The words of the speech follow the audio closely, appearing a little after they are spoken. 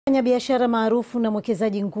Biashara maarufu na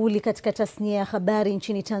mwekezaji nguli katika tasnia ya habari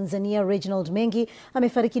nchini Tanzania, Reginald Mengi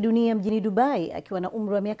amefariki dunia mjini Dubai akiwa na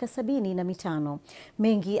umri wa miaka 75.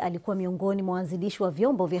 Mengi alikuwa miongoni mwa waanzilishi wa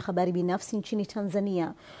vyombo vya habari binafsi nchini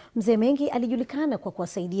Tanzania. Mzee Mengi alijulikana kwa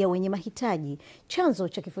kuwasaidia wenye mahitaji. Chanzo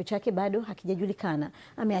cha kifo chake bado hakijajulikana.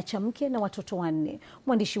 Ameacha mke na watoto 4.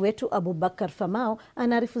 Mwandishi wetu Abubakar Famao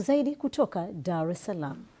anaarifu zaidi kutoka Dar es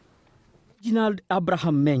Salaam. Reginald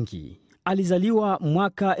Abraham Mengi alizaliwa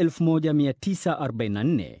mwaka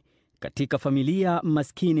 1944 katika familia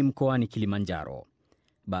maskini mkoani Kilimanjaro.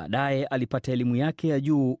 Baadaye alipata elimu yake ya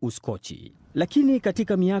juu Uskochi. Lakini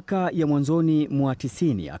katika miaka ya mwanzoni mwa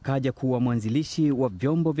 90 akaja kuwa mwanzilishi wa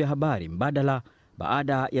vyombo vya habari mbadala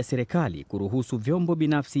baada ya serikali kuruhusu vyombo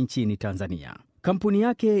binafsi nchini Tanzania. Kampuni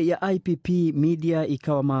yake ya IPP Media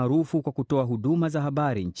ikawa maarufu kwa kutoa huduma za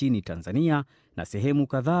habari nchini Tanzania na sehemu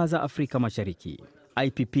kadhaa za Afrika Mashariki.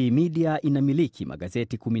 IPP Media inamiliki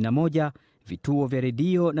magazeti 11, vituo vya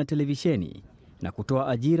redio na televisheni na kutoa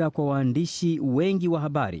ajira kwa waandishi wengi wa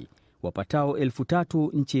habari wapatao 3,000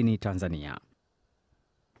 nchini Tanzania.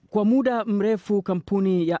 Kwa muda mrefu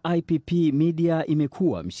kampuni ya IPP Media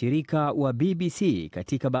imekuwa mshirika wa BBC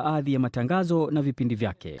katika baadhi ya matangazo na vipindi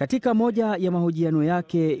vyake. Katika moja ya mahojiano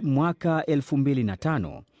yake mwaka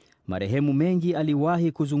 2005, marehemu Mengi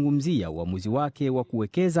aliwahi kuzungumzia uamuzi wake wa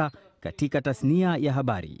kuwekeza katika tasnia ya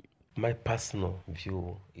habari.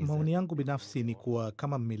 Maoni yangu binafsi ni kuwa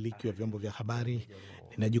kama mmiliki wa vyombo vya habari,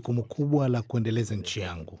 nina jukumu kubwa la kuendeleza nchi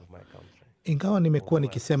yangu. Ingawa nimekuwa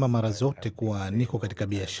nikisema mara zote kuwa niko katika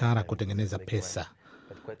biashara kutengeneza pesa,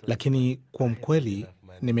 lakini kwa mkweli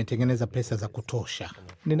nimetengeneza pesa za kutosha.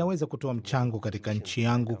 Ninaweza kutoa mchango katika nchi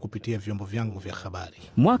yangu kupitia vyombo vyangu vya habari.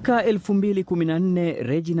 Mwaka 2014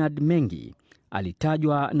 Reginald Mengi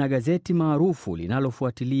alitajwa na gazeti maarufu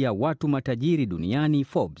linalofuatilia watu matajiri duniani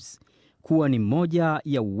Forbes kuwa ni mmoja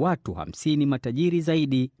ya watu 50 matajiri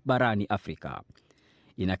zaidi barani Afrika.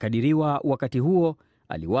 Inakadiriwa wakati huo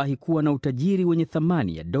aliwahi kuwa na utajiri wenye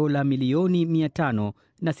thamani ya dola milioni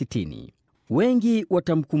 560. Wengi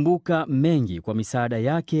watamkumbuka Mengi kwa misaada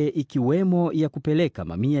yake, ikiwemo ya kupeleka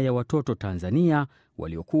mamia ya watoto Tanzania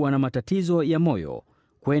waliokuwa na matatizo ya moyo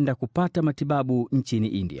kwenda kupata matibabu nchini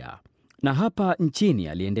India. Na hapa nchini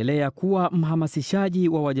aliendelea kuwa mhamasishaji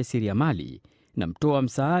wa wajasiriamali na mtoa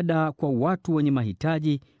msaada kwa watu wenye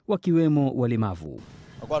mahitaji wakiwemo walemavu.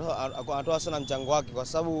 Anatoa sana mchango wake kwa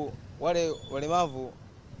sababu wale walemavu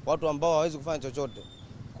watu ambao hawezi kufanya chochote.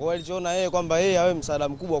 Kwa hiyo alichoona yeye kwamba yeye awe msaada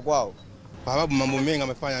mkubwa kwao. Kwa sababu mambo mengi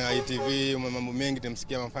amefanya ITV, mambo mengi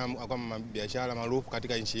tumsikia amefanya kama biashara maarufu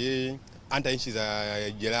katika nchi hii, hata nchi za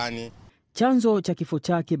jirani. Chanzo cha kifo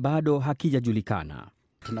chake bado hakijajulikana.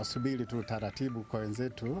 Tunasubiri tu taratibu kwa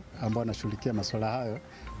wenzetu ambao wanashughulikia masuala hayo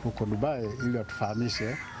huko Dubai ili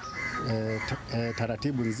watufahamishe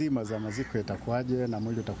taratibu nzima za maziko itakuwaje na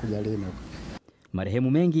mwili utakuja lini.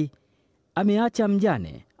 Marehemu Mengi ameacha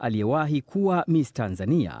mjane aliyewahi kuwa Miss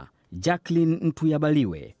Tanzania, Jacqueline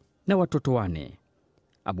Ntuyabaliwe, na watoto 4.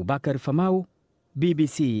 Abubakar Famau,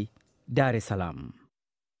 BBC, Dar es Salaam.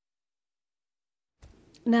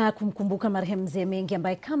 Na kumkumbuka marehemu Mzee Mengi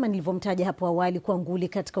ambaye kama nilivyomtaja hapo awali kwa nguli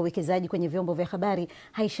katika uwekezaji kwenye vyombo vya habari,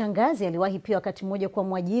 haishangazi aliwahi pia wakati mmoja kwa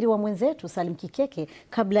mwajiri wa mwenzetu Salim Kikeke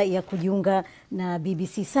kabla ya kujiunga na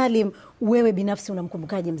BBC. Salim, wewe binafsi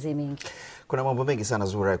unamkumbukaje Mzee Mengi? Kuna mambo mengi sana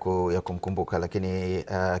Zura ya kumkumbuka, lakini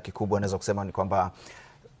kikubwa naweza kusema ni kwamba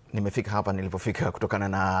nimefika hapa nilipofika kutokana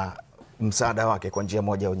na msaada wake kwa njia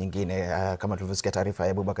moja au nyingine. Kama tulivyosikia taarifa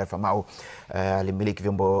ya Abubakar Famau,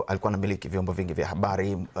 alikuwa anamiliki vyombo vingi vya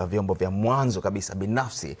habari, vyombo vya mwanzo kabisa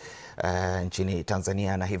binafsi nchini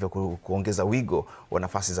Tanzania, na hivyo kuongeza wigo wa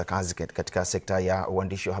nafasi za kazi katika sekta ya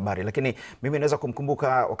uandishi wa habari. Lakini mimi naweza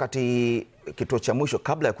kumkumbuka wakati kituo cha mwisho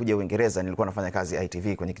kabla ya kuja Uingereza, nilikuwa nafanya kazi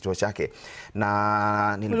ITV kwenye kituo chake,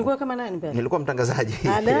 na nilikuwa kama nani mbele? Nilikuwa mtangazaji.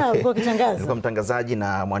 Ulikuwa kitangaza? Nilikuwa mtangazaji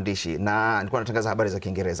na mwandishi, na nilikuwa natangaza habari za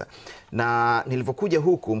Kiingereza. Na nilivyokuja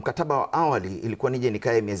huku, mkataba wa awali ilikuwa nije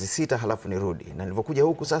nikae miezi 6 halafu nirudi. Na nilivyokuja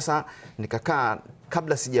huku sasa nikakaa,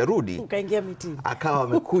 kabla sijarudi ukaingia mitini. Akawa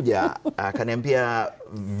amekuja akaniambia,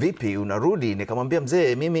 "Vipi unarudi?" Nikamwambia,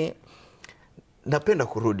 "Mzee, mimi napenda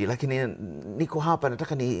kurudi, lakini niko hapa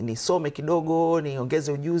nataka nisome kidogo,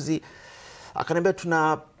 niongeze ujuzi." Akaniambia,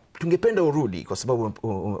 "Tungependa urudi kwa sababu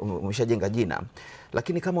umeshajenga jina,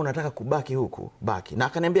 lakini kama unataka kubaki huku, baki." Na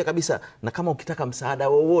akaniambia kabisa, "Na kama ukitaka msaada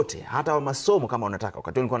wowote, hata wa masomo kama unataka,"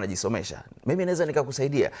 wakati nilikuwa najisomesha, "mimi naweza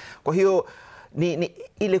nikakusaidia." Kwa hiyo ni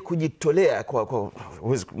ile kujitolea kwa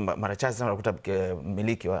mara chache sana unakuta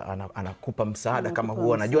mmiliki anakupa msaada kama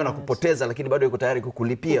huo, anajua anakupoteza lakini bado yuko tayari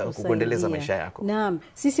kukulipia kukuendeleza maisha yako. Naam,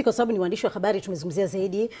 sisi kwa sababu ni waandishi wa habari tumezungumzia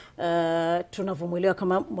zaidi tunavyomuelewa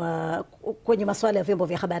kama kwenye masuala ya vyombo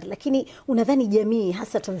vya habari, lakini unadhani jamii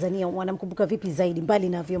hasa Tanzania wanamkumbuka vipi zaidi mbali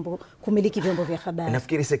na kumiliki vyombo vya habari?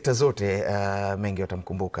 Nafikiri sekta zote Mengi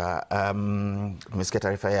watamkumbuka. Tumesikia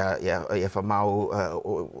taarifa ya Famau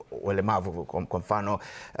walemavu kwa mfano,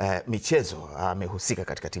 michezo, amehusika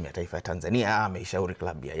katika timu ya taifa ya Tanzania, ameishauri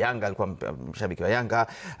klabu ya Yanga, alikuwa mshabiki wa Yanga,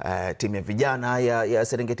 timu ya vijana ya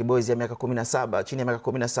Serengeti Boys ya miaka 17, chini ya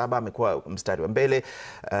miaka 17 amekuwa mstari wa mbele.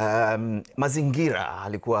 Mazingira,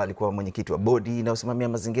 alikuwa mwenyekiti wa bodi inayosimamia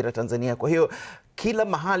mazingira Tanzania. Kwa hiyo kila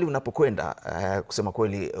mahali unapokwenda, kusema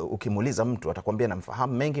kweli, ukimuuliza mtu atakwambia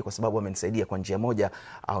namfahamu Mengi kwa sababu amenisaidia kwa njia moja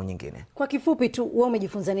au nyingine. Kwa kifupi tu, wewe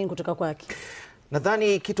umejifunza nini kutoka kwake?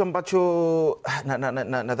 Nadhani kitu ambacho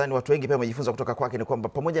nadhani watu wengi pia wamejifunza kutoka kwake ni kwamba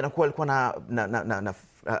pamoja na kuwa alikuwa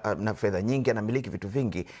na fedha nyingi, anamiliki vitu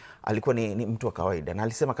vingi, alikuwa ni mtu wa kawaida, na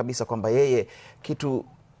alisema kabisa kwamba yeye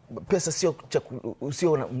pesa sio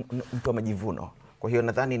mtu wa majivuno. Kwa hiyo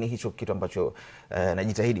nadhani ni hicho kitu ambacho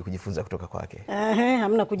najitahidi kujifunza kutoka kwake.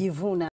 Hamna kujivuna.